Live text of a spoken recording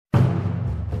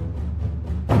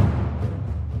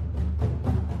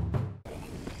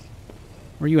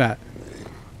Where you at?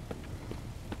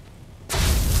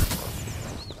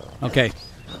 Okay.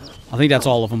 I think that's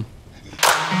all of them.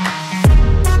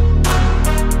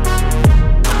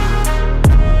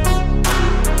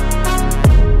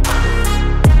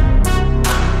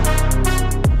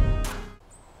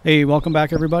 Hey, welcome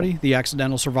back everybody. The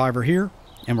Accidental Survivor here,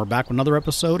 and we're back with another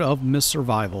episode of Miss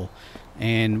Survival.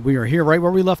 And we are here right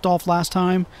where we left off last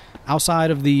time,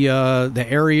 outside of the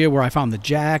area where I found the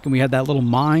jack, and we had that little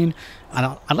mine.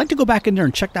 I'd like to go back in there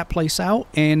and check that place out.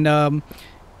 And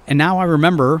now I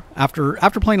remember,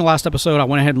 after playing the last episode, I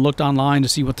went ahead and looked online to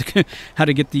see what how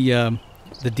to get the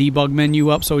debug menu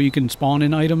up so you can spawn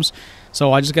in items.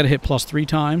 So I just got to hit +3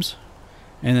 times,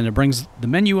 and then it brings the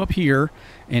menu up here.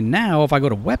 And now, if I go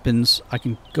to weapons, I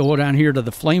can go down here to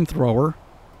the flamethrower,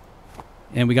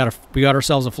 and we got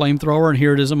ourselves a flamethrower, and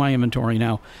here it is in my inventory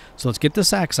now. So let's get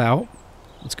this axe out.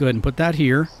 Let's go ahead and put that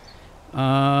here.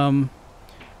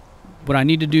 What I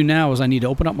need to do now is I need to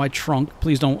open up my trunk.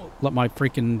 Please don't let my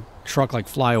freaking truck like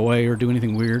fly away or do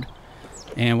anything weird.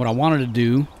 And what I wanted to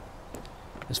do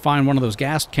is find one of those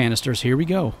gas canisters. Here we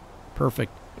go.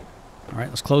 Perfect. All right,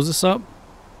 let's close this up.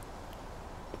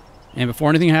 And before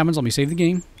anything happens, let me save the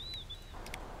game.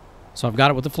 So I've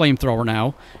got it with the flamethrower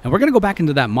now. And we're going to go back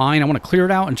into that mine. I want to clear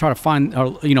it out and try to find,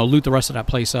 loot the rest of that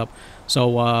place up.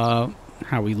 So,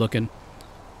 how are we looking?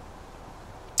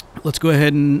 Let's go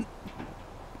ahead and...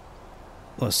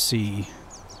 Let's see.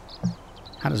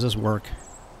 How does this work?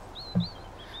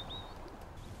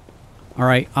 All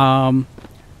right. I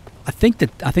think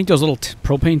those little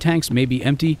propane tanks may be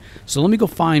empty. So let me go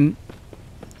find...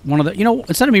 one of the,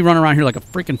 instead of me running around here like a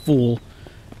freaking fool,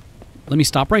 let me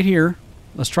stop right here.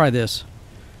 Let's try this.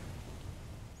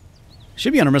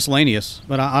 Should be under miscellaneous,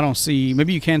 but I don't see.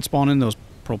 Maybe you can spawn in those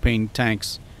propane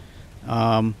tanks.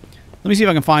 Let me see if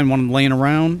I can find one laying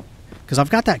around, because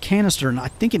I've got that canister and I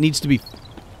think it needs to be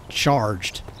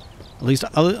charged. At least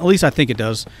I think it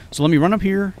does. So let me run up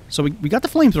here. So we got the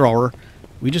flamethrower.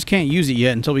 We just can't use it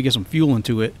yet until we get some fuel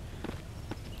into it.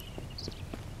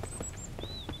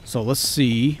 So let's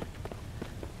see.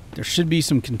 There should be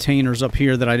some containers up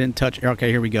here that I didn't touch. Okay,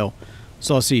 here we go.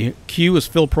 So let's see. Q is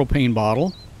fill propane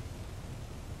bottle.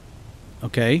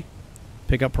 Okay.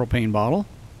 Pick up propane bottle.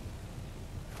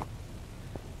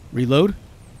 Reload.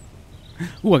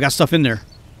 Ooh, I got stuff in there.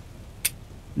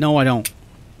 No, I don't.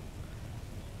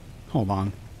 Hold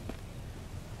on.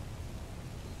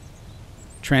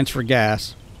 Transfer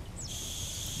gas.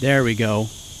 There we go.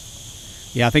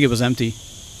 Yeah, I think it was empty.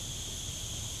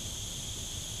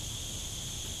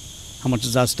 How much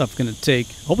is that stuff going to take?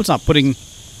 Hope it's not putting...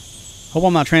 Hope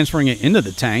I'm not transferring it into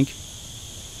the tank.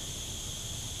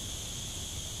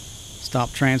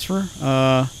 Stop transfer.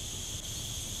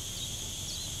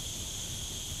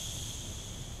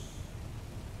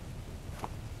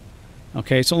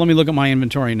 Okay, so let me look at my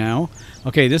inventory now.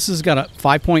 Okay, this has got a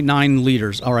 5.9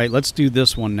 liters. All right, let's do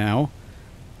this one now.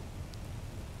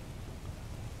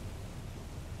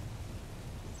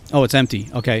 Oh, it's empty.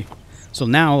 Okay. So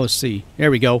now let's see.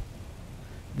 There we go.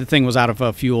 The thing was out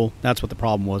of fuel. That's what the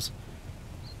problem was.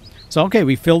 So, okay,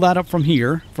 we filled that up from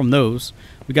here, from those.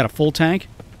 We got a full tank.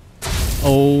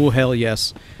 Oh, hell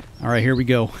yes. All right, here we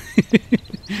go.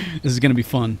 This is going to be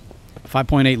fun.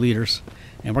 5.8 liters.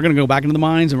 And we're going to go back into the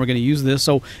mines, and we're going to use this.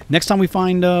 So, next time we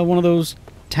find one of those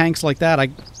tanks like that,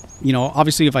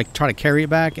 obviously if I try to carry it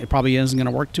back, it probably isn't going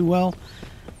to work too well.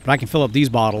 But I can fill up these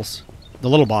bottles, the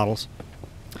little bottles.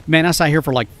 Man, I sat here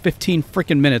for like 15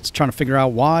 freaking minutes trying to figure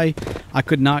out why I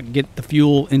could not get the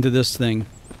fuel into this thing.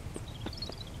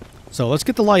 So let's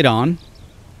get the light on.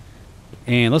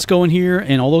 And let's go in here,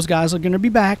 and all those guys are going to be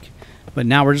back. But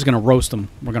now we're just going to roast them.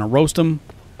 We're going to roast them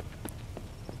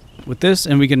with this,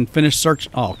 and we can finish search.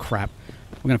 Oh, crap.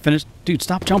 We're going to finish. Dude,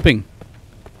 stop jumping.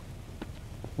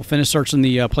 We'll finish searching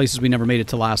the places we never made it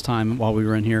to last time while we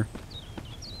were in here.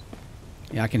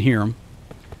 Yeah, I can hear them.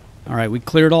 All right, we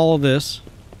cleared all of this.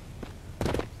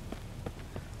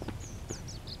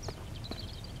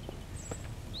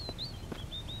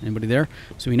 Anybody there?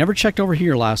 So we never checked over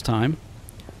here last time.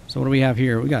 So what do we have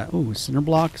here? We got, ooh, cinder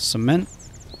block, cement.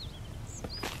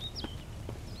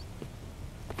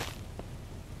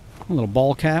 A little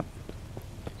ball cap.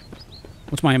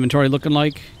 What's my inventory looking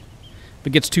like? If it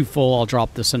gets too full, I'll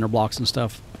drop the cinder blocks and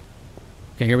stuff.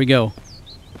 Okay, here we go.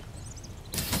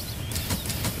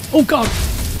 Oh, God!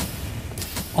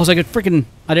 I was like, a freaking...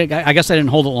 I guess I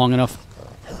didn't hold it long enough.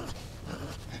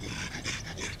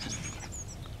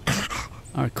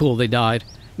 Alright, cool, they died.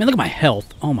 Man, look at my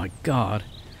health. Oh my god.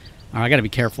 Alright, I gotta be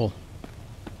careful.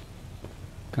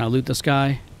 Can I loot this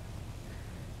guy?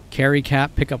 Carry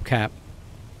cap, pick up cap.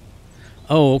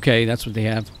 Oh, okay, that's what they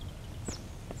have.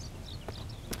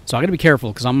 So I gotta be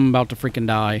careful because I'm about to freaking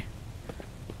die.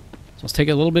 So let's take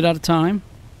it a little bit at a time.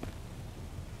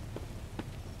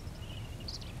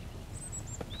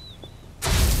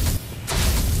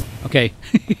 Okay.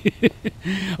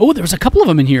 Oh, there's a couple of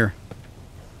them in here.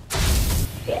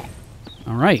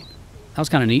 All right. That was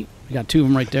kind of neat. We got 2 of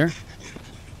them right there.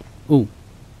 Ooh.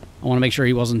 I want to make sure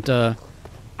he wasn't... There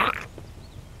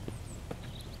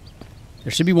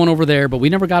should be one over there, but we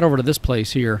never got over to this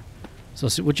place here. So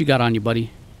let's see what you got on you,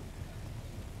 buddy.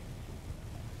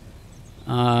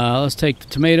 Let's take the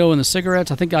tomato and the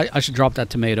cigarettes. I think I should drop that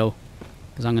tomato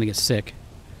because I'm going to get sick.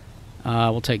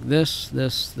 We'll take this,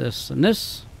 this, and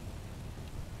this.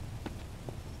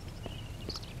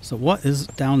 So what is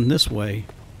down this way?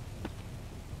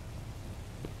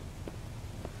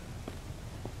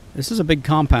 This is a big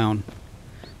compound.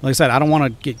 Like I said, I don't want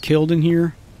to get killed in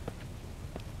here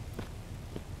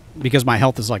because my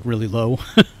health is like really low.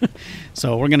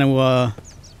 So we're gonna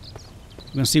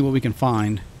see what we can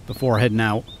find before heading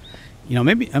out. You know,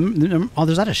 maybe oh,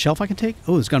 there's that a shelf I can take?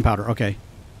 Oh, there's gunpowder. Okay.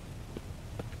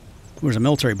 There's a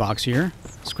military box here.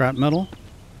 Scrap metal.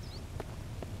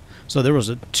 So there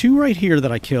was 2 right here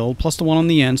that I killed, plus the one on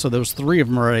the end. So there was 3 of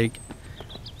them already.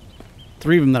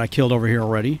 3 of them that I killed over here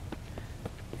already.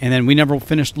 And then we never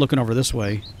finished looking over this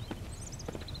way.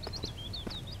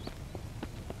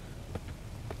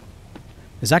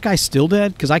 Is that guy still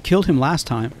dead? Because I killed him last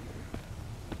time.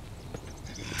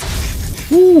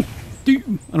 Woo!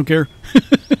 Dude, I don't care.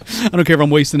 I don't care if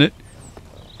I'm wasting it.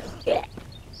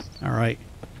 Alright.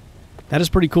 That is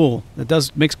pretty cool.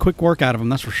 That makes quick work out of him,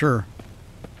 that's for sure.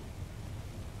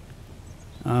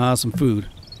 Some food.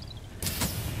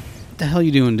 What the hell are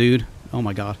you doing, dude? Oh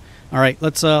my god. Alright,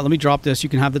 let me drop this. You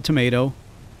can have the tomato.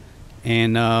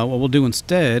 And what we'll do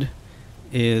instead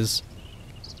is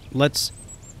let's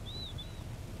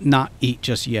not eat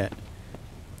just yet.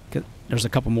 There's a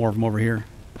couple more of them over here.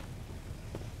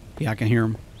 Yeah, I can hear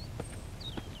him.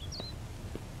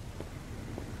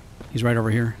 He's right over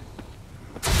here.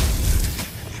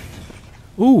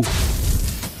 Ooh!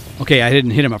 Okay, I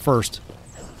didn't hit him at first.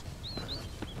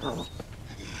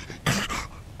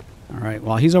 Alright,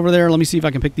 while he's over there, let me see if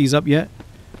I can pick these up yet.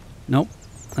 Nope.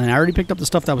 And I already picked up the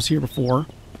stuff that was here before.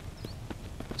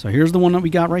 So here's the one that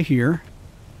we got right here.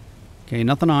 Okay,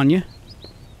 nothing on you.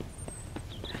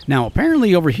 Now,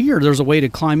 apparently over here, there's a way to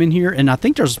climb in here. And I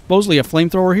think there's supposedly a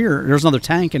flamethrower here. There's another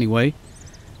tank anyway.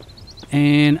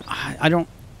 And I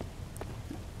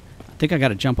think I got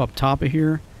to jump up top of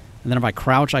here. And then if I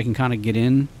crouch, I can kind of get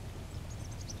in.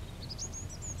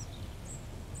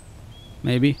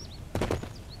 Maybe.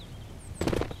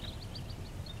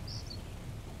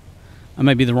 That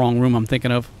might be the wrong room I'm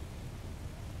thinking of.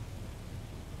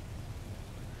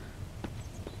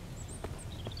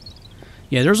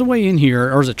 Yeah, there's a way in here,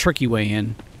 or there's a tricky way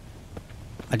in.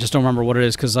 I just don't remember what it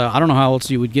is, because I don't know how else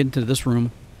you would get into this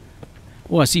room.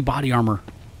 Oh, I see body armor.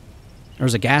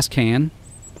 There's a gas can.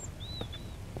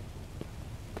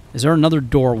 Is there another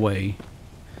doorway?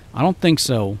 I don't think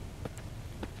so.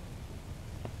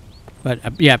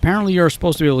 But, yeah, apparently you're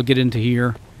supposed to be able to get into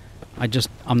here.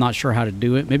 I'm not sure how to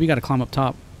do it. Maybe you got to climb up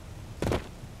top.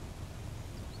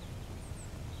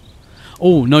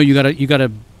 Oh, no, you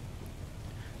gotta...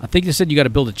 I think they said you got to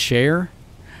build a chair.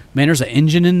 Man, there's an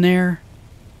engine in there.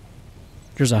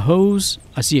 There's a hose.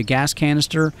 I see a gas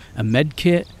canister, a med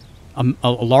kit,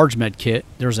 a large med kit.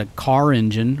 There's a car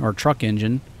engine or truck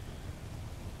engine.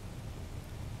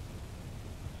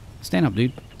 Stand up,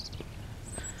 dude.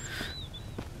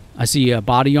 I see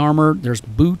body armor. There's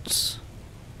boots.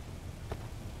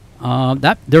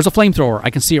 There's a flamethrower. I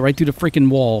can see it right through the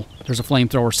freaking wall. There's a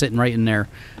flamethrower sitting right in there.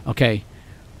 Okay.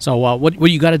 So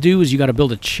what you got to do is you got to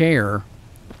build a chair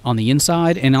on the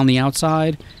inside and on the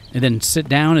outside, and then sit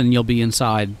down and you'll be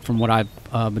inside. From what I've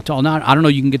been told. Now I don't know.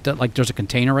 You can get that. Like there's a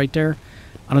container right there.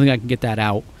 I don't think I can get that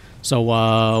out. So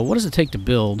what does it take to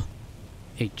build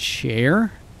a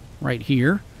chair right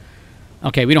here?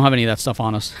 Okay, we don't have any of that stuff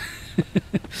on us,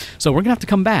 so we're gonna have to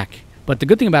come back. But the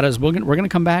good thing about it is we're gonna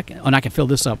come back, and I can fill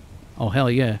this up. Oh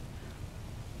hell yeah!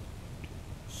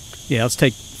 Yeah, let's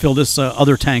fill this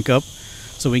other tank up.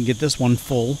 So we can get this one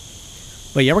full.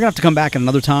 But yeah, we're going to have to come back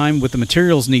another time with the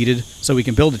materials needed so we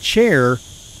can build a chair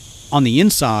on the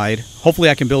inside. Hopefully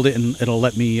I can build it and it'll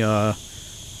let me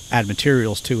add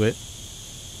materials to it.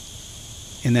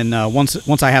 And then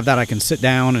once I have that, I can sit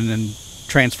down and then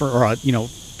transfer or,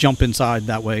 jump inside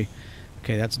that way.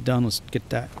 Okay, that's done. Let's get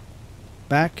that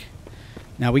back.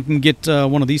 Now we can get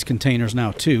one of these containers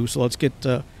now too. So let's get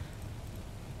this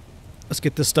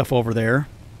stuff over there.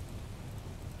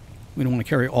 We don't want to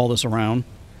carry all this around.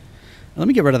 Let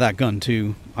me get rid of that gun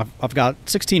too. I've got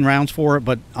 16 rounds for it,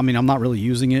 but I mean I'm not really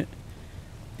using it.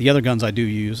 The other guns I do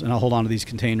use, and I'll hold on to these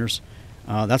containers.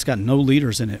 That's got no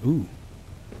leaders in it. Ooh.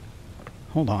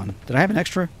 Hold on. Did I have an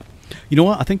extra? You know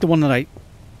what? I think the one that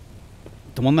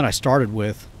I started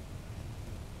with.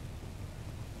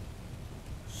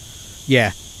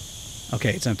 Yeah.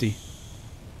 Okay, it's empty.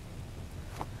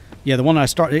 Yeah, the one that I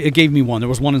started, it gave me one. There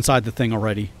was one inside the thing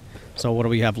already. So what do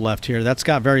we have left here? That's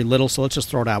got very little, so let's just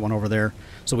throw that one over there.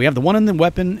 So we have the one in the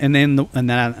weapon, and then and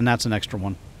that's an extra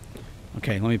one.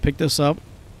 Okay, let me pick this up.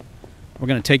 We're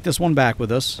going to take this one back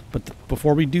with us, but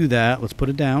before we do that, let's put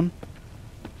it down.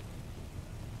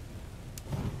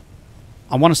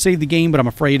 I want to save the game, but I'm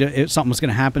afraid something was going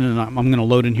to happen, and I'm going to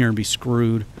load in here and be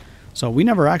screwed. So we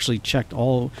never actually checked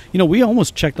all... You know, we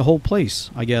almost checked the whole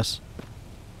place, I guess.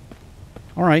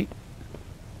 All right.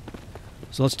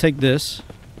 So let's take this.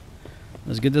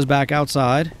 Let's get this back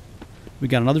outside. We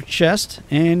got another chest,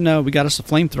 and we got us a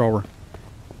flamethrower.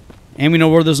 And we know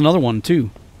where there's another one, too.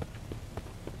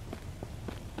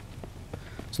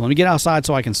 So let me get outside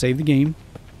so I can save the game.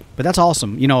 But that's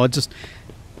awesome. You know, it just...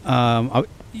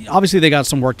 obviously, they got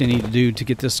some work they need to do to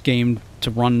get this game to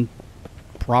run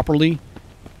properly.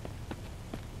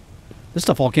 This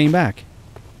stuff all came back.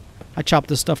 I chopped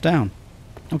this stuff down.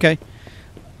 Okay.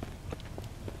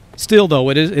 Still, though,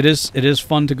 it is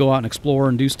fun to go out and explore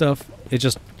and do stuff. It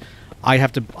just I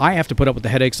have to put up with the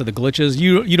headaches of the glitches.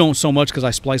 You don't so much because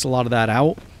I splice a lot of that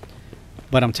out.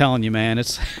 But I'm telling you, man,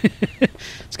 it's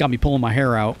it's got me pulling my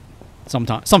hair out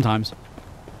sometimes.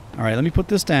 All right, let me put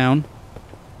this down.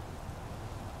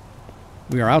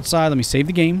 We are outside. Let me save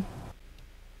the game.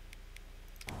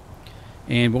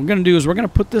 And what we're going to do is we're going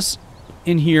to put this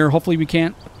in here. Hopefully we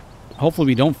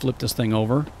don't flip this thing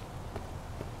over.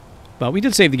 But we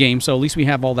did save the game, so at least we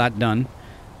have all that done.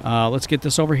 Let's get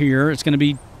this over here. It's going to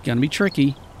be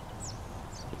tricky.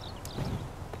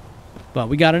 But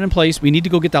we got it in place. We need to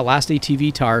go get that last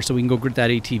ATV tire so we can go get that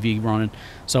ATV running.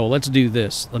 So let's do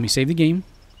this. Let me save the game.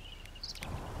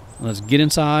 Let's get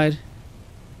inside.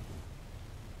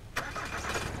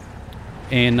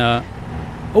 And, oh,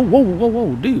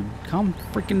 whoa, dude. Calm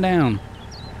freaking down.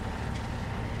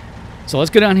 So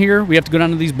let's go down here. We have to go down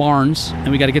to these barns,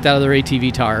 and we got to get that other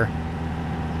ATV tire.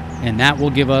 And that will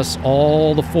give us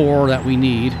all the 4 that we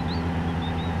need.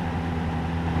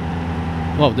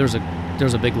 Whoa, there's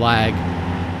a big lag.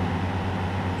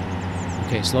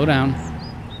 Okay, slow down.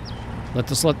 Let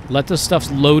this stuff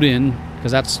load in,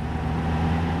 because that's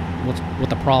what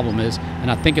the problem is.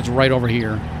 And I think it's right over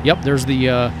here. Yep, there's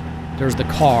the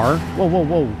car.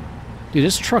 Whoa. Dude,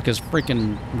 this truck is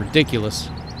freaking ridiculous.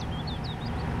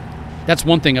 That's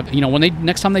one thing. You know, when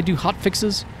next time they do hot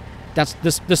fixes,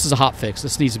 this is a hot fix.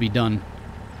 This needs to be done.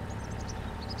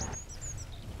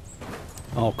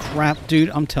 Oh crap, dude!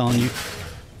 I'm telling you.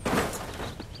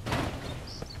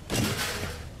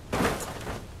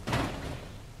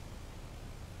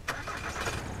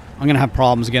 I'm gonna have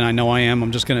problems again. I know I am.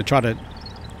 I'm just gonna try to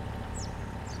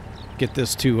get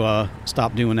this to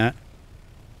stop doing that.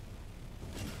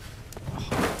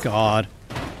 Oh, God.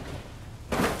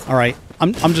 All right.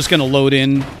 I'm just gonna load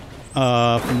in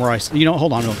from where you know,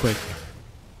 hold on real quick.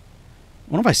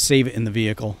 What if I save it in the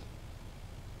vehicle?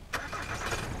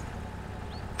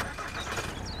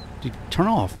 Dude, turn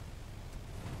off.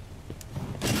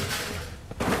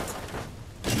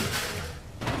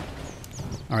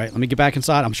 All right, let me get back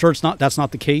inside. I'm sure that's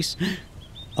not the case.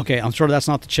 Okay, I'm sure that's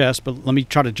not the chest, but let me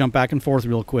try to jump back and forth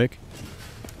real quick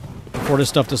before this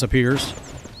stuff disappears.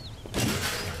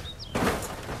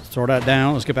 Let's throw that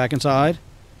down. Let's get back inside.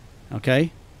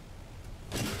 Okay.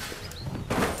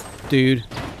 Dude.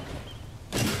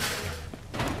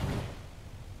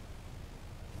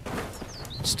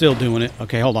 Still doing it.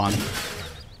 Okay, hold on.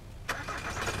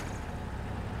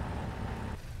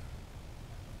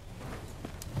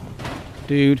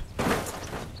 Dude.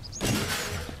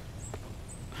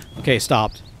 Okay,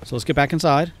 stopped. So let's get back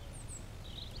inside.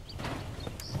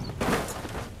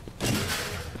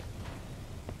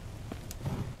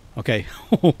 Okay.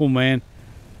 Oh, man.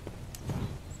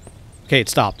 Okay, it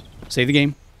stopped. Save the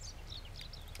game.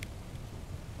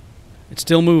 It's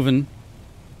still moving.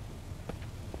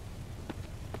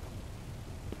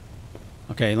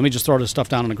 Okay, let me just throw this stuff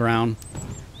down on the ground.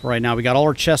 For right now, we got all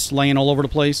our chests laying all over the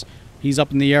place. He's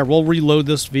up in the air. We'll reload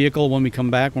this vehicle when we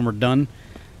come back, when we're done.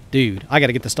 Dude, I got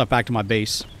to get this stuff back to my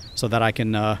base so that I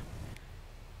can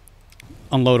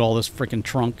unload all this freaking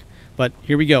trunk. But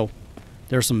here we go.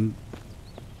 There's some...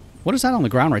 What is that on the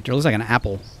ground right there? It looks like an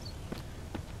apple.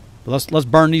 But let's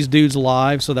burn these dudes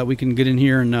alive so that we can get in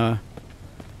here and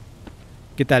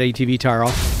get that ATV tire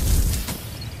off.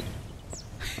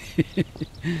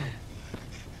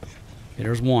 Okay,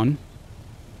 there's one.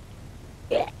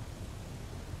 Where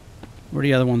are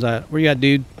the other ones at? Where you at,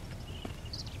 dude?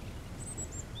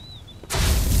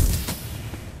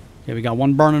 Okay, we got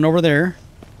one burning over there.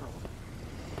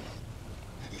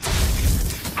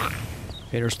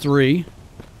 Okay, there's 3.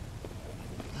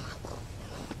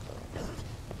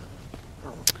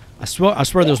 I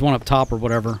swear there's one up top or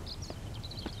whatever.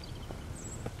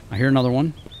 I hear another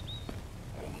one.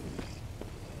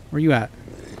 Where you at?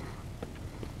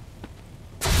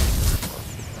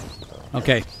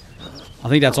 Okay. I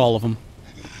think that's all of them.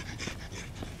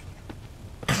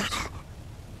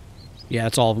 Yeah,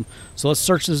 that's all of them. So let's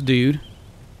search this dude.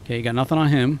 Okay, you got nothing on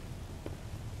him.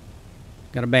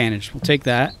 Got a bandage. We'll take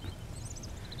that.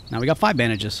 Now we got 5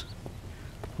 bandages.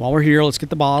 While we're here, let's get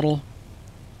the bottle.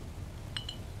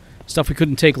 Stuff we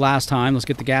couldn't take last time. Let's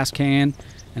get the gas can.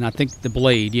 And I think the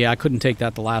blade. Yeah, I couldn't take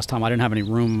that the last time. I didn't have any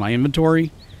room in my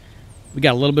inventory. We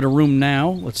got a little bit of room now.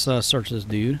 Let's search this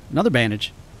dude. Another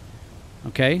bandage.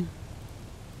 Okay.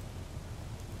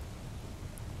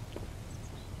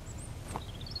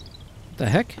 What the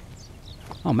heck?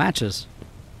 Oh, matches.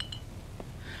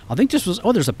 I think this was...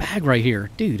 Oh, there's a bag right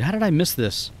here. Dude, how did I miss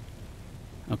this?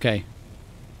 Okay.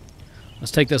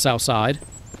 Let's take this outside.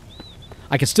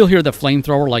 I can still hear the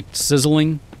flamethrower, like,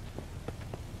 sizzling.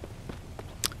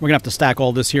 We're going to have to stack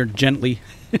all this here gently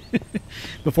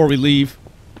before we leave.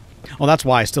 Oh, that's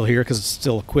why I still hear, because it's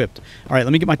still equipped. All right,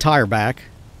 let me get my tire back.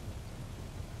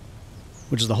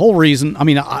 Which is the whole reason... I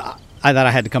mean, I thought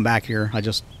I had to come back here. I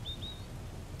just...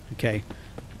 Okay.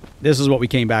 This is what we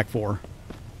came back for.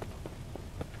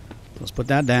 Let's put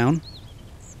that down.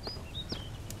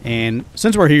 And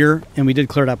since we're here, and we did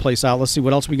clear that place out, let's see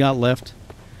what else we got left.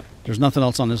 There's nothing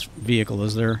else on this vehicle,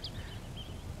 is there?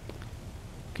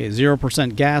 Okay,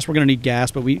 0% gas. We're going to need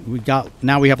gas, but we got...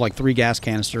 Now we have like 3 gas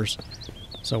canisters.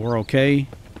 So we're okay.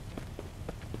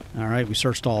 Alright, we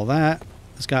searched all that.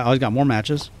 This guy always got more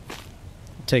matches.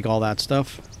 Take all that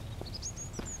stuff.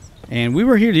 And we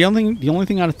were here. The only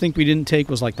thing I think we didn't take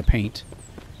was like the paint.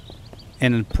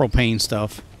 And the propane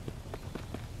stuff.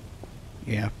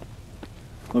 Yeah.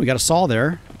 Oh, we got a saw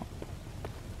there.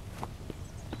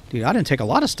 Dude, I didn't take a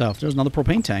lot of stuff. There's another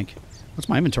propane tank. What's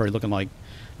my inventory looking like?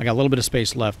 I got a little bit of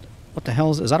space left. What the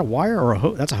hell is that a wire or a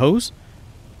hose? That's a hose?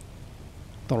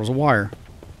 Thought it was a wire.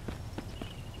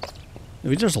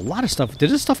 Dude, there's a lot of stuff. Did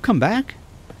this stuff come back?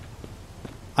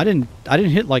 I didn't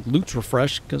hit like loot's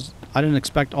refresh because I didn't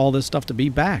expect all this stuff to be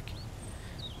back.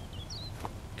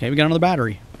 Okay, we got another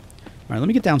battery. All right, let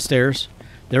me get downstairs.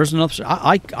 There's another...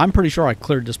 I'm pretty sure I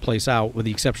cleared this place out with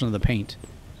the exception of the paint.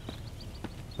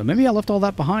 But maybe I left all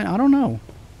that behind. I don't know.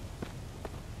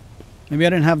 Maybe I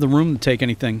didn't have the room to take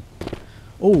anything.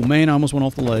 Oh, man, I almost went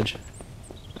off the ledge.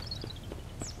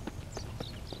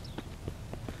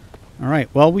 Alright,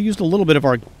 well, we used a little bit of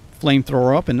our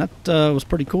flamethrower up, and that was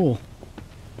pretty cool.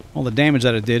 All the damage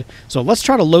that it did. So let's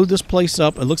try to load this place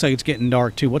up. It looks like it's getting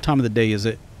dark, too. What time of the day is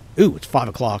it? Ooh, it's 5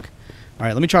 o'clock.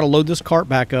 Alright, let me try to load this cart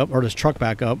back up, or this truck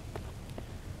back up,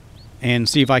 and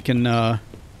see if I can...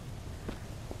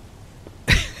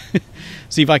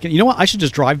 see if I can... You know what? I should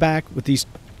just drive back with these...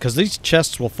 Because these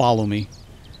chests will follow me.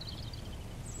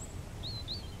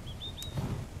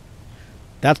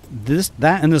 That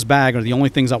and this bag are the only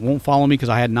things that won't follow me because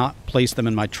I had not placed them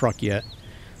in my truck yet.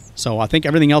 So I think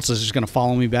everything else is just going to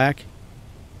follow me back.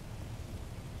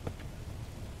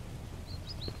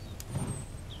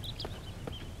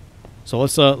 So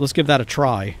let's give that a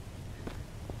try.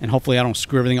 And hopefully I don't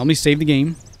screw everything. Let me save the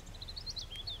game.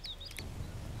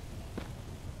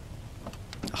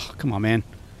 Oh, come on, man.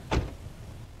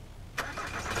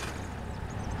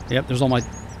 Yep, there's all my...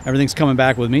 Everything's coming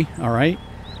back with me. All right.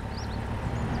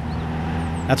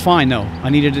 That's fine, though. I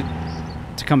needed it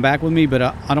to come back with me, but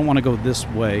I don't want to go this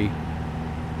way.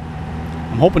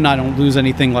 I'm hoping I don't lose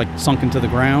anything, like, sunk into the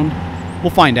ground. We'll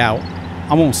find out.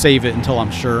 I won't save it until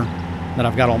I'm sure that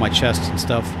I've got all my chests and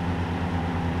stuff.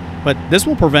 But this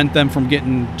will prevent them from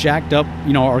getting jacked up,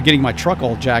 you know, or getting my truck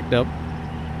all jacked up.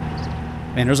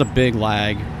 Man, there's a big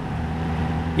lag.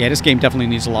 Yeah, this game definitely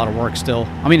needs a lot of work still.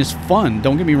 I mean, it's fun,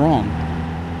 don't get me wrong.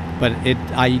 But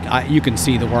you can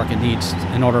see the work it needs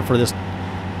in order for this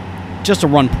just to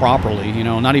run properly, you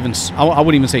know, not even... I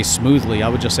wouldn't even say smoothly. I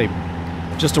would just say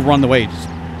just to run the way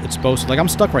it's supposed to. Like, I'm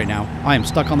stuck right now. I am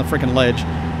stuck on the freaking ledge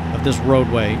of this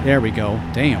roadway. There we go.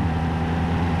 Damn.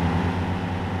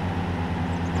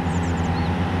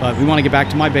 But we want to get back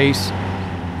to my base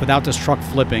without this truck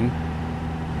flipping.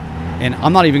 And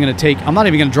I'm not even going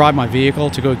to drive my vehicle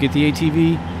to go get the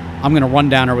ATV. I'm going to run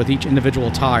down there with each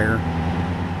individual tire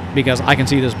because I can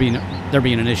see there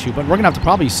being an issue. But we're going to have to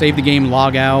probably save the game,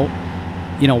 log out,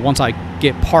 you know, once I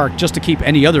get parked, just to keep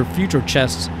any other future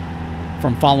chests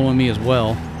from following me as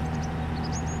well.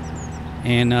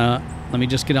 And let me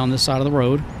just get on this side of the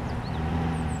road.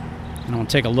 And I want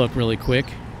to take a look really quick.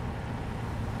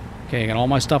 Okay, I got all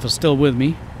my stuff is still with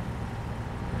me.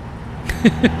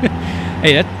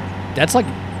 Hey,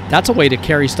 that's a way to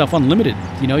carry stuff unlimited.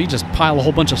 You know, you just pile a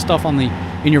whole bunch of stuff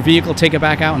in your vehicle, take it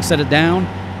back out and set it down,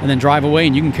 and then drive away,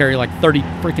 and you can carry like 30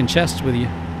 freaking chests with you.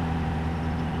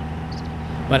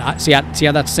 But see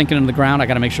how that's sinking into the ground? I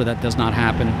got to make sure that does not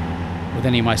happen with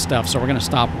any of my stuff. So we're going to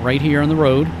stop right here on the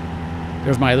road.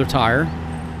 There's my other tire.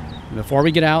 And before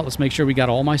we get out, let's make sure we got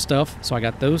all my stuff. So I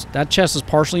got those. That chest is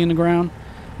partially in the ground.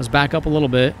 Let's back up a little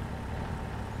bit.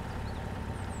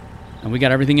 And we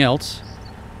got everything else.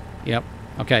 Yep.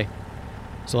 Okay.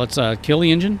 So let's kill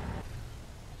the engine.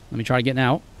 Let me try getting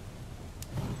out.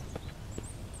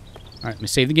 All right, let me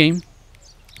save the game.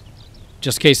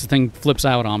 Just in case the thing flips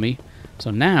out on me.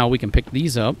 So now we can pick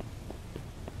these up.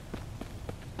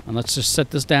 And let's just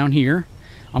set this down here.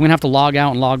 I'm going to have to log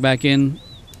out and log back in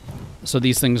so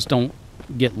these things don't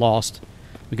get lost.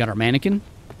 We got our mannequin.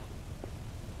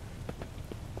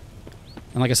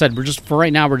 And like I said, for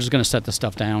right now, we're just going to set this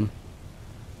stuff down.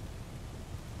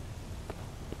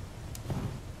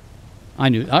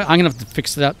 I'm going to have to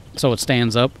fix that so it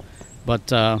stands up.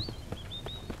 But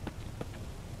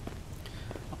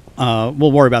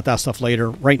we'll worry about that stuff later.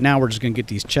 Right now, we're just going to get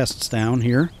these chests down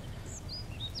here.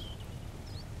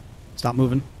 Stop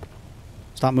moving.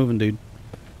 Stop moving, dude.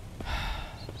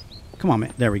 Come on,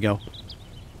 man. There we go.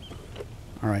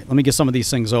 All right, let me get some of these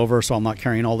things over so I'm not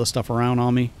carrying all this stuff around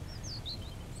on me.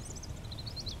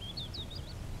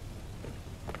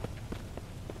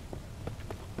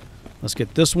 Let's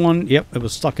get this one. Yep, it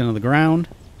was stuck into the ground.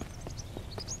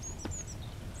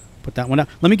 Put that one out.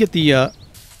 Let me get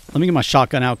my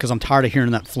shotgun out because I'm tired of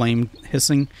hearing that flame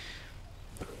hissing.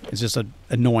 It's just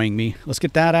annoying me. Let's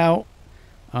get that out.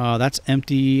 That's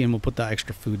empty, and we'll put that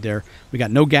extra food there. We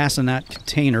got no gas in that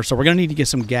container, so we're going to need to get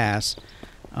some gas.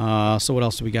 So what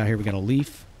else do we got here? We got a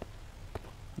leaf.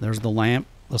 There's the lamp.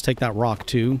 Let's take that rock,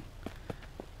 too.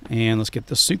 And let's get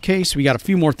the suitcase. We got a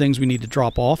few more things we need to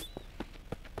drop off.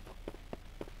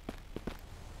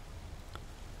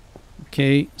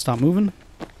 Okay, stop moving.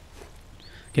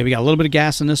 Okay, we got a little bit of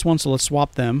gas in this one, so let's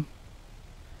swap them.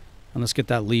 And let's get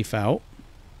that leaf out.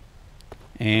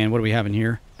 And what do we have in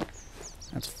here?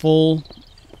 That's full.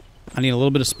 I need a little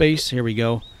bit of space. Here we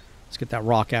go. Let's get that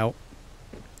rock out.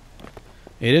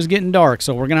 It is getting dark,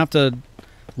 so we're going to have to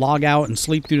log out and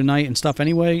sleep through the night and stuff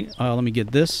anyway. Let me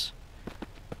get this.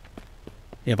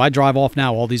 Yeah, if I drive off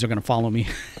now, all these are going to follow me.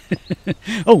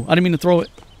 Oh, I didn't mean to throw it.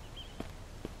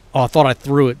 Oh, I thought I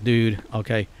threw it, dude.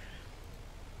 Okay.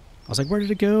 I was like, where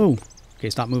did it go? Okay,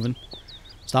 stop moving.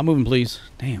 Stop moving, please.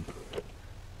 Damn.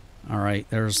 All right,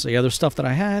 there's the other stuff that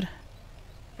I had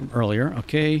from earlier.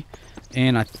 Okay,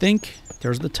 and I think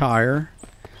there's the tire.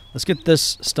 Let's get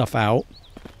this stuff out.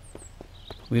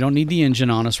 We don't need the engine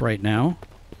on us right now.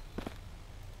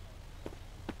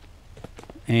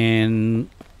 And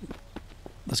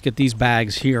let's get these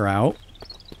bags here out.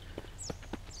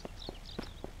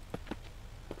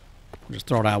 Just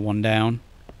throw that one down.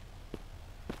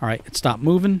 All right, it stopped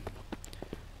moving.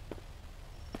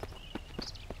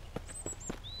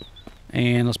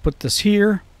 And let's put this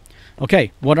here.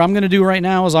 Okay, what I'm going to do right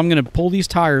now is I'm going to pull these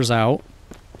tires out.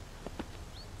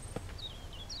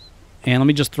 And let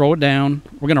me just throw it down.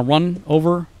 We're going to run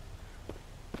over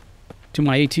to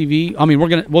my ATV. I mean,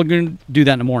 we're going to do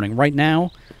that in the morning. Right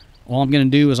now, all I'm going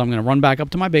to do is I'm going to run back up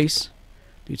to my base.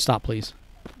 Dude, stop, please.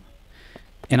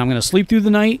 And I'm going to sleep through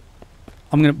the night.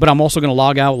 But I'm also going to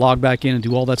log out, log back in, and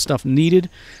do all that stuff needed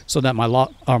so that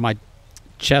my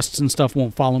chests and stuff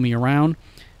won't follow me around.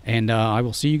 And I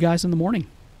will see you guys in the morning.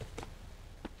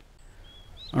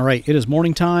 All right, it is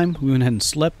morning time. We went ahead and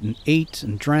slept and ate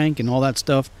and drank and all that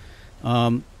stuff.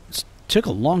 It took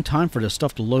a long time for this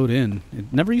stuff to load in.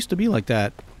 It never used to be like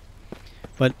that.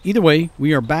 But either way,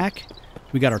 we are back.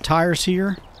 We got our tires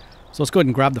here. So let's go ahead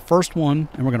and grab the first one,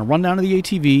 and we're going to run down to the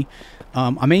ATV.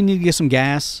 I may need to get some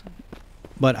gas,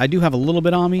 but I do have a little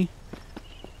bit on me.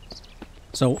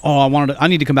 So, I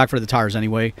need to come back for the tires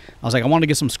anyway. I was like, I want to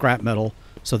get some scrap metal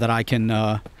so that I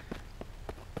can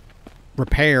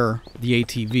repair the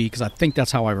ATV, because I think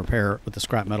that's how I repair it, with the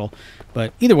scrap metal.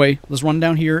 But either way, let's run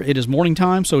down here. It is morning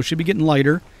time, so it should be getting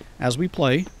lighter as we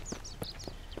play.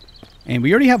 And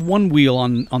we already have one wheel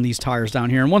on these tires down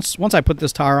here. And once I put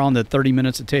this tire on, the 30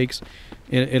 minutes it takes,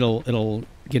 it'll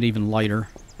get even lighter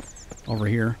over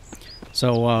here.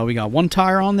 So we got one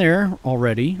tire on there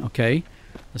already. Okay,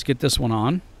 let's get this one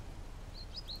on.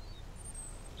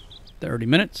 30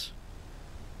 minutes.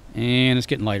 And it's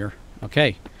getting lighter.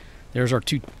 Okay. There's our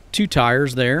two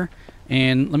tires there.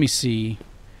 And let me see.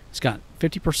 It's got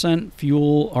 50%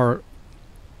 fuel, or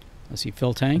let's see,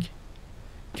 fill tank.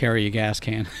 Carry a gas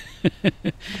can.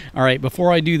 All right,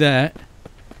 before I do that,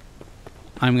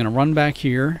 I'm going to run back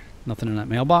here. Nothing in that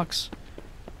mailbox.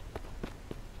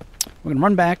 We're going to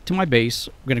run back to my base.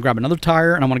 We're going to grab another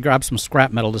tire, and I'm going to grab some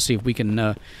scrap metal to see if we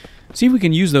can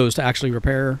use those to actually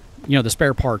repair, you know, the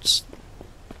spare parts.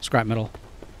 Scrap metal.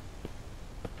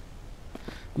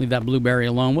 Leave that blueberry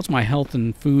alone. What's my health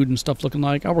and food and stuff looking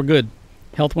like? Oh, we're good.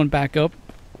 Health went back up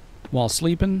while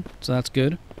sleeping, so that's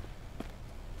good.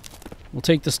 We'll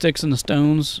take the sticks and the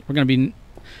stones. We're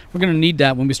gonna need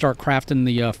that when we start crafting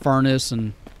the furnace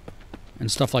and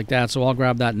stuff like that. So I'll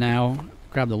grab that now.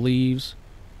 Grab the leaves.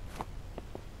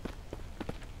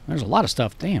 There's a lot of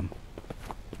stuff. Damn.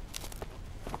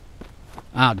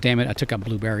 Ah, damn it! I took out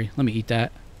blueberry. Let me eat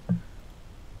that.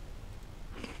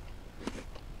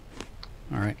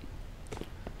 All right.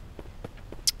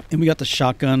 And we got the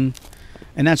shotgun,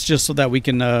 and that's just so that we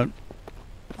can. I'm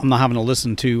not having to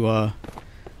listen to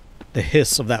the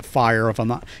hiss of that fire if I'm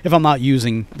not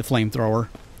using the flamethrower. All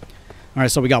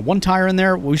right, so we got one tire in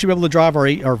there. We should be able to drive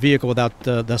our vehicle without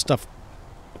that stuff,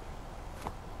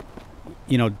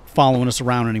 you know, following us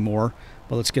around anymore.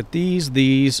 But let's get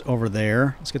these over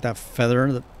there. Let's get that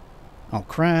feather. Oh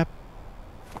crap!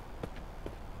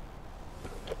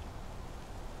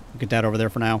 Get that over there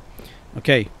for now.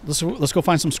 Okay, let's go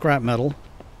find some scrap metal.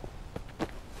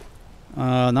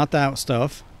 Not that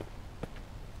stuff.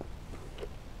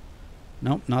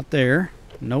 Nope, not there.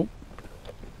 Nope.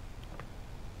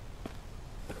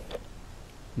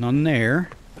 None there.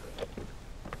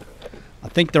 I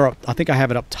think they're up. I think I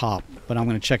have it up top, but I'm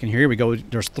going to check in here. Here we go.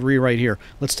 There's 3 right here.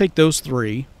 Let's take those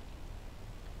 3.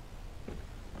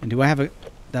 And do I have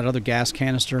that other gas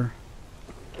canister?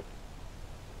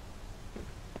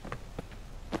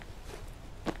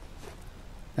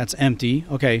 That's empty.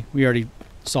 Okay, we already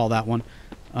saw that one.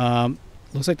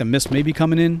 Looks like the mist may be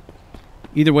coming in.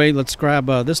 Either way, let's grab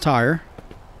this tire.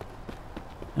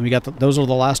 And we got those are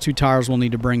the last 2 tires we'll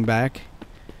need to bring back.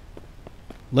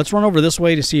 Let's run over this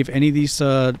way to see if any of these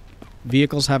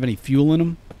vehicles have any fuel in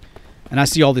them. And I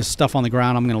see all this stuff on the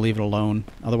ground. I'm going to leave it alone.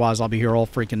 Otherwise, I'll be here all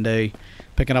freaking day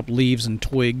picking up leaves and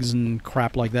twigs and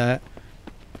crap like that.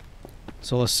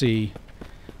 So let's see.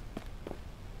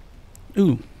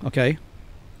 Ooh, okay.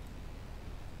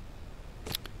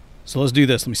 So let's do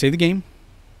this. Let me save the game.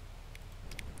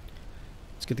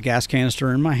 Let's get the gas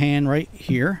canister in my hand right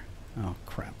here. Oh,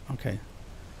 crap. Okay.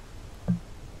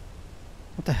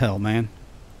 What the hell, man?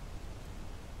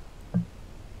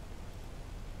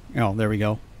 Oh, there we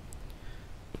go.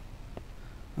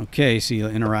 Okay, so you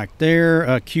interact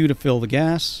there. Q to fill the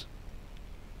gas.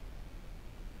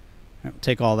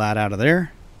 Take all that out of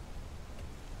there.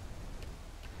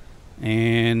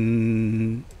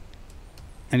 And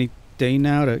any day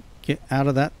now to get out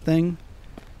of that thing.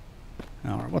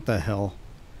 All right, what the hell?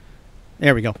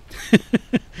 There we go.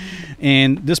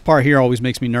 And this part here always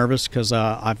makes me nervous because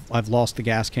I've lost the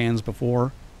gas cans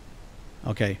before.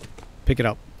 Okay, pick it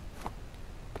up.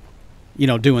 You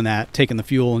know, doing that, taking the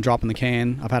fuel and dropping the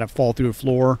can. I've had it fall through the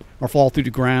floor or fall through the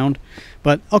ground.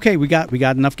 But okay, we got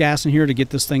enough gas in here to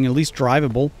get this thing at least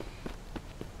drivable.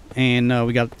 And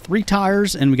we got 3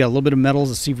 tires and we got a little bit of metals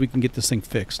to see if we can get this thing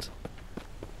fixed.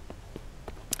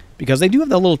 Because they do have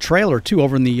that little trailer too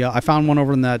over in the. I found one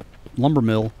over in that lumber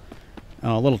mill.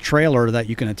 A little trailer that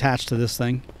you can attach to this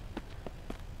thing.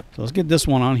 So let's get this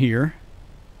one on here.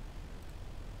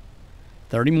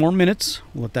 30 more minutes.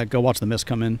 We'll let that go. Watch the mist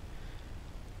come in.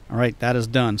 All right, that is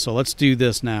done. So let's do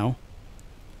this now.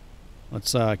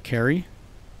 Let's carry.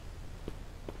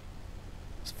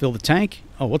 Let's fill the tank.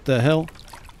 Oh, what the hell?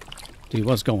 Dude,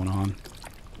 what's going on?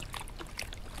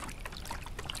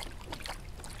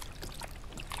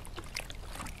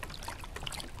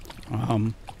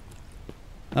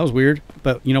 That was weird.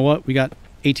 But you know what? We got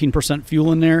 18%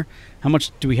 fuel in there. How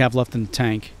much do we have left in the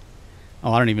tank?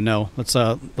 Oh, I don't even know. Let's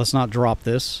not drop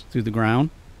this through the ground.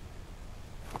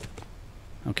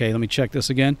 Okay, let me check this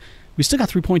again. We still got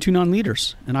 3.29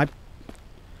 liters. And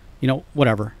you know,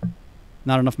 whatever.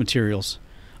 Not enough materials.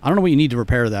 I don't know what you need to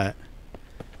repair that.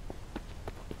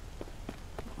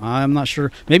 I'm not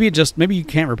sure. Maybe you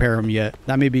can't repair them yet.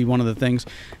 That may be one of the things.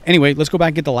 Anyway, let's go back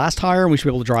and get the last tire and we should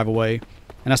be able to drive away.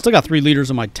 And I still got 3 liters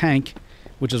in my tank,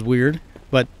 which is weird.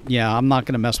 But yeah, I'm not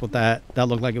going to mess with that. That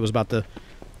looked like it was about to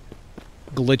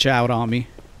glitch out on me.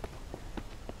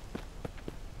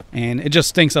 And it just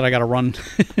stinks that I got to run.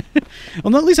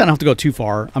 Well, at least I don't have to go too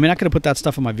far. I mean, I could have put that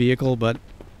stuff in my vehicle, but...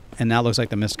 And now it looks like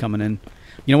the mist coming in.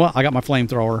 You know what? I got my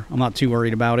flamethrower. I'm not too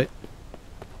worried about it.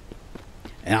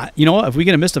 And you know what? If we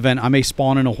get a mist event, I may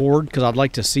spawn in a horde because I'd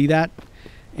like to see that.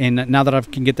 And now that I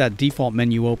can get that default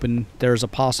menu open, there's a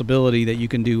possibility that you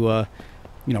can do,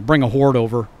 you know, bring a horde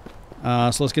over.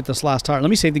 So let's get this last tire. Let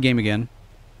me save the game again.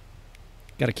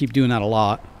 Got to keep doing that a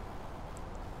lot.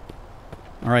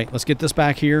 All right, let's get this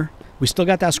back here. We still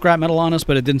got that scrap metal on us,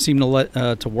 but it didn't seem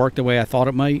to work the way I thought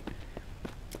it might.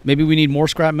 Maybe we need more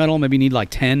scrap metal. Maybe we need like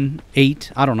 10,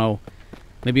 8. I don't know.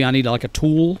 Maybe I need like a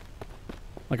tool,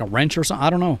 like a wrench or something. I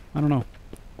don't know. I don't know.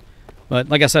 But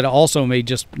like I said, it also may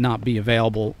just not be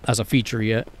available as a feature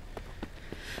yet.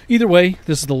 Either way,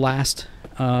 this is the last.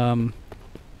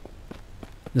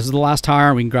 This is the last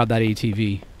tire. We can grab that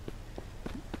ATV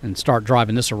and start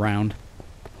driving this around.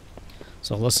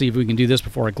 So let's see if we can do this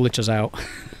before it glitches out.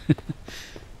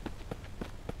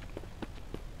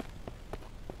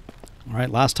 All right,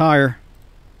 last tire.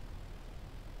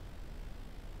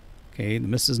 Okay, the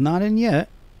mist is not in yet.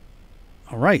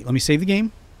 All right, let me save the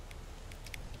game.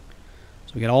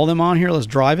 So we got all of them on here. Let's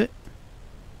drive it.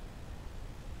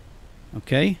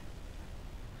 Okay.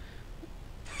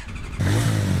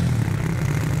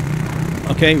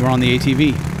 Okay, we're on the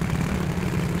ATV.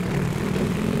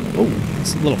 Oh,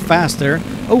 it's a little fast there.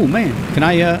 Oh, man. Can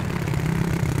I,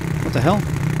 what the hell?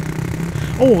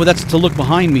 Oh, that's to look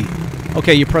behind me.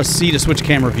 Okay, you press C to switch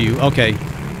camera view. Okay.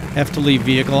 F to leave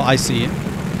vehicle. I see it.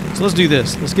 So let's do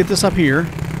this. Let's get this up here.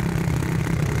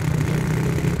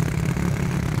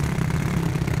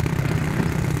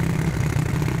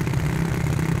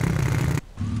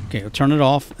 Okay, we'll turn it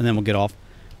off, and then we'll get off.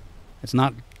 It's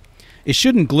not... It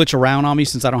shouldn't glitch around on me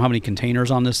since I don't have any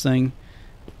containers on this thing.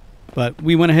 But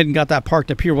we went ahead and got that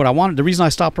parked up here. What I wanted... The reason I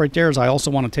stopped right there is I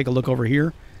also want to take a look over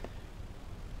here.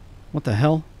 What the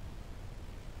hell?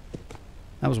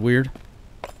 That was weird.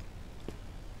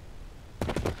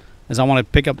 As I want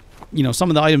to pick up, you know, some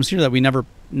of the items here that we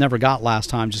never got last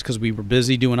time just because we were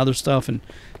busy doing other stuff and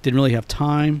didn't really have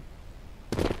time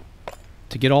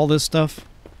to get all this stuff.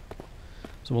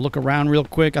 So we'll look around real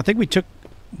quick. I think we took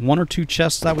 1 or 2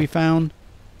 chests that we found,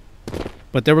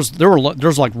 but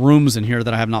there's like rooms in here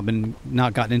that I have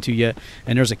not gotten into yet.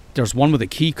 And there's one with a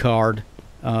key card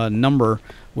number,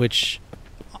 which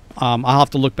I'll have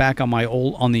to look back on my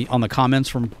on the comments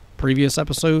from previous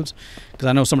episodes because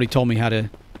I know somebody told me how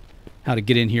to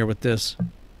get in here with this.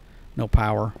 No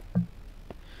power.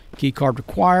 Key card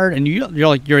required, and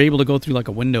you're able to go through like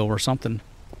a window or something.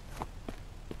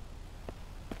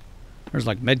 There's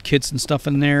like med kits and stuff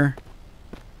in there.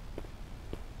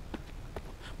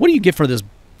 What do you get for this,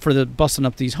 for the busting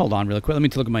up these? Hold on really quick. Let me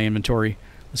look at my inventory.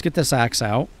 Let's get this axe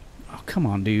out. Oh, come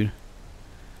on, dude.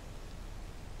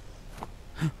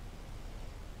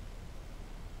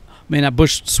 Man, that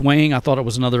bush swaying, I thought it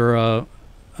was another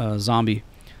zombie.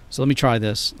 So let me try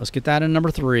this. Let's get that in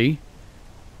number 3.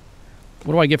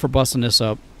 What do I get for busting this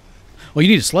up? Oh, you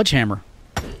need a sledgehammer.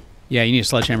 Yeah, you need a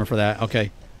sledgehammer for that.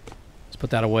 Okay. Let's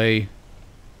put that away.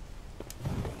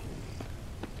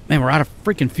 Man, we're out of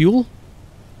freaking fuel?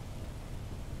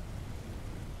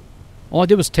 All I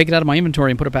did was take it out of my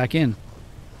inventory and put it back in.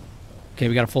 Okay,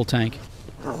 we got a full tank.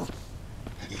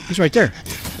 He's right there.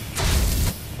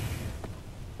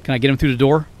 Can I get him through the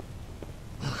door?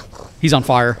 He's on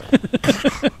fire.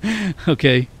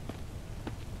 Okay.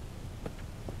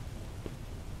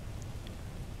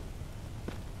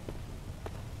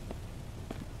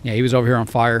 Yeah, he was over here on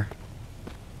fire.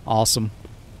 Awesome.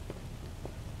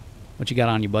 What you got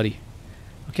on you, buddy?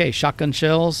 Okay, shotgun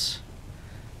shells.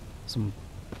 Some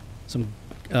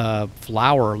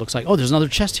flour, looks like. Oh, there's another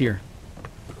chest here.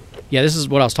 Yeah, this is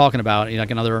what I was talking about.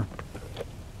 Like another...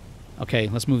 Okay,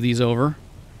 let's move these over.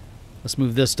 Let's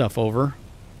move this stuff over.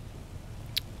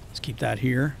 Let's keep that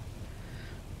here.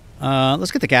 Let's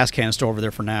get the gas canister over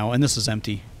there for now. And this is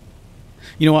empty.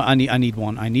 You know what? I need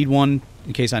one. I need one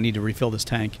in case I need to refill this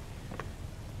tank.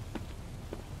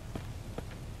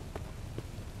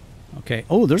 Okay.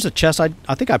 Oh, there's a chest. I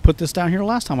think I put this down here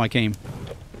last time I came.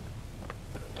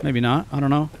 Maybe not. I don't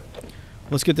know.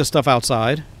 Let's get this stuff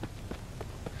outside.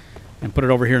 And put it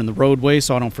over here in the roadway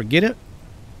so I don't forget it.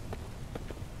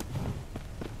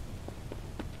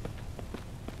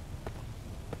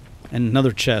 And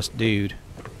another chest, dude.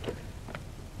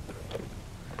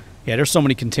 Yeah, there's so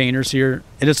many containers here.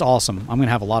 It is awesome. I'm going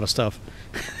to have a lot of stuff.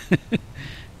 But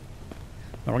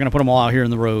we're going to put them all out here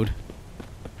in the road.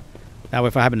 That way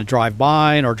if I happen to drive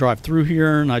by or drive through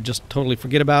here and I just totally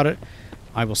forget about it,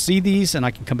 I will see these and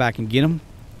I can come back and get them.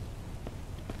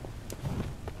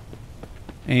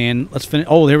 And let's finish.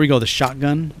 Oh, there we go. The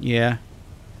shotgun. Yeah.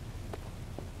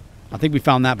 I think we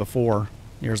found that before.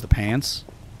 Here's the pants.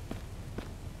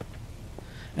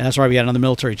 And that's right, we got another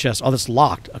military chest. Oh, that's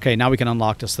locked. Okay, now we can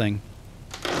unlock this thing.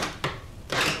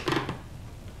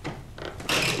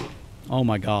 Oh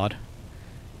my god.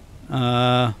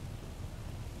 Let's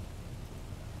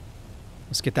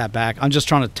get that back. I'm just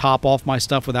trying to top off my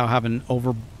stuff without having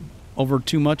over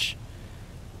too much.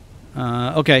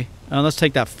 Okay, let's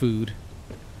take that food.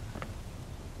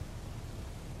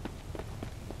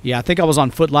 Yeah, I think I was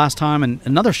on foot last time, and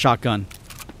another shotgun.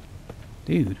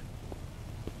 Dude.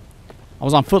 I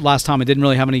was on foot last time. I didn't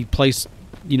really have any place,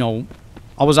 you know,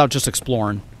 I was out just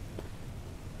exploring.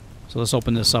 So let's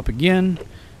open this up again.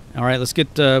 All right, let's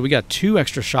get, we got 2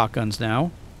 extra shotguns now.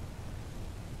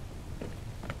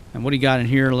 And what do you got in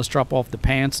here? Let's drop off the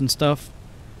pants and stuff.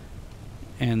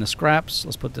 And the scraps.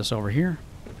 Let's put this over here.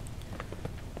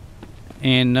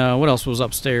 And what else was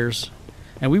upstairs?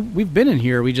 And we've been in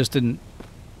here. We just didn't,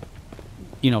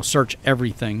 you know, search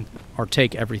everything or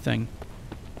take everything.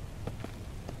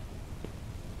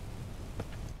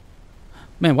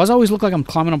 Man, why does it always look like I'm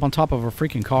climbing up on top of a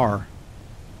freaking car?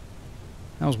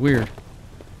 That was weird.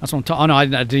 That's what I'm oh no, I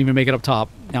didn't even make it up top.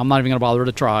 Now I'm not even gonna bother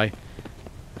to try.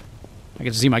 I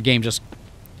get to see my game just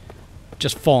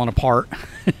falling apart.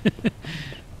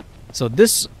 So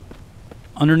this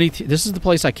underneath, this is the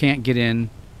place I can't get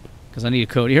in because I need a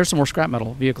code. Here's some more scrap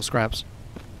metal, vehicle scraps.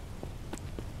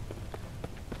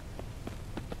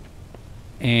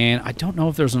 And I don't know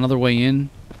if there's another way in.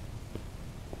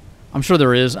 I'm sure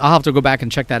there is. I'll have to go back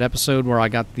and check that episode where I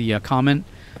got the comment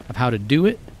of how to do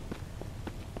it.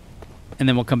 And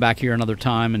then we'll come back here another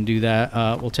time and do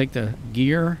that. We'll take the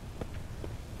gear.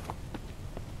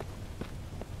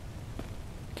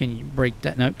 Can you break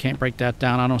that? No, can't break that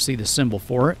down. I don't see the symbol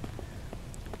for it.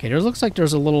 Okay, there looks like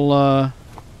there's a little,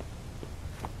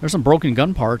 there's some broken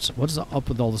gun parts. What is up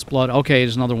with all this blood? Okay,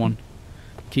 there's another one.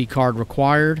 Key card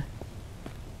required.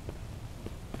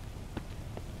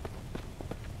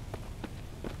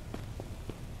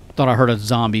 Thought I heard a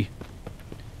zombie.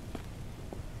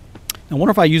 I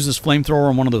wonder if I use this flamethrower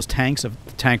on one of those tanks, if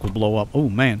the tank would blow up. Oh,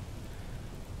 man.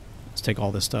 Let's take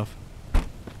all this stuff.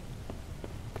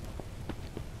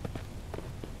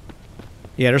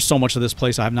 Yeah, there's so much of this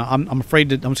place I have not. I'm afraid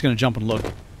that I'm just going to jump and look.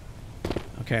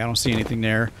 Okay, I don't see anything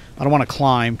there. I don't want to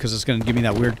climb because it's going to give me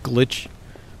that weird glitch.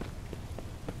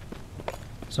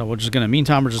 So we're just going to,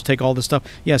 meantime, we'll just take all this stuff.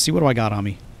 Yeah, see, what do I got on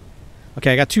me?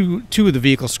 Okay, I got two of the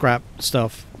vehicle scrap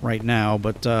stuff right now,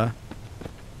 but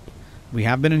we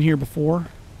have been in here before.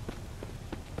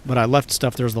 But I left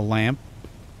stuff. There's the lamp.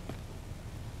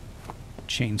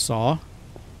 Chainsaw.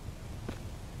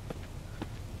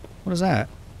 What is that?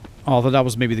 Oh, I thought that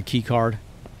was maybe the key card.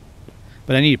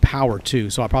 But I need power too,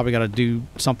 so I probably got to do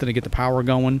something to get the power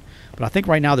going. But I think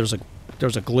right now there's a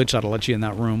glitch that'll let you in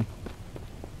that room.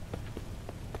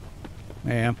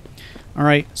 Yeah. All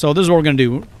right, so this is what we're going to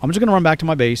do. I'm just going to run back to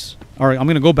my base. All right, I'm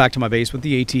going to go back to my base with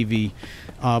the ATV.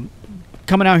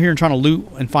 Coming out here and trying to loot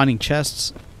and finding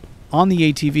chests on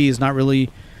the ATV is not really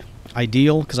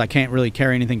ideal because I can't really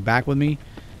carry anything back with me.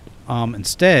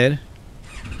 Instead,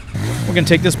 we're going to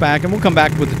take this back and we'll come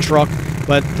back with the truck,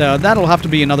 but that'll have to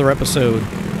be another episode.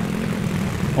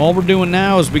 All we're doing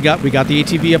now is we got the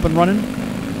ATV up and running.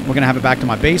 We're going to have it back to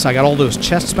my base. I got all those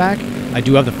chests back. I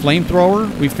do have the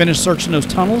flamethrower. We finished searching those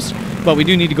tunnels, but we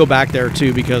do need to go back there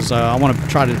too because I want to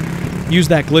try to use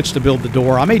that glitch to build the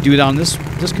door. I may do it on this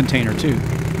container too,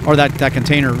 or that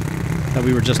container that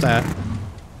we were just at.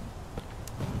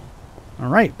 All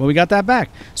right, well, we got that back.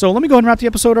 So let me go ahead and wrap the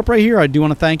episode up right here. I do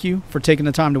want to thank you for taking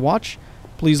the time to watch.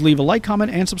 Please leave a like, comment,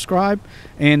 and subscribe.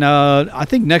 And I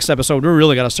think next episode, we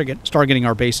really got to start getting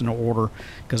our base in order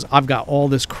because I've got all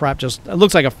this crap. It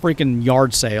looks like a freaking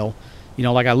yard sale. You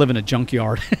know, like I live in a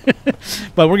junkyard.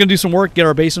 But we're going to do some work, get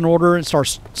our base in order, and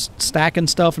start stacking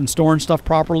stuff and storing stuff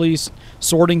properly,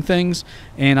 sorting things.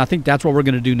 And I think that's what we're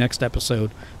going to do next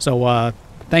episode. So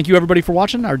thank you, everybody, for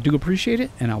watching. I do appreciate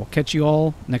it, and I will catch you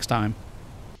all next time.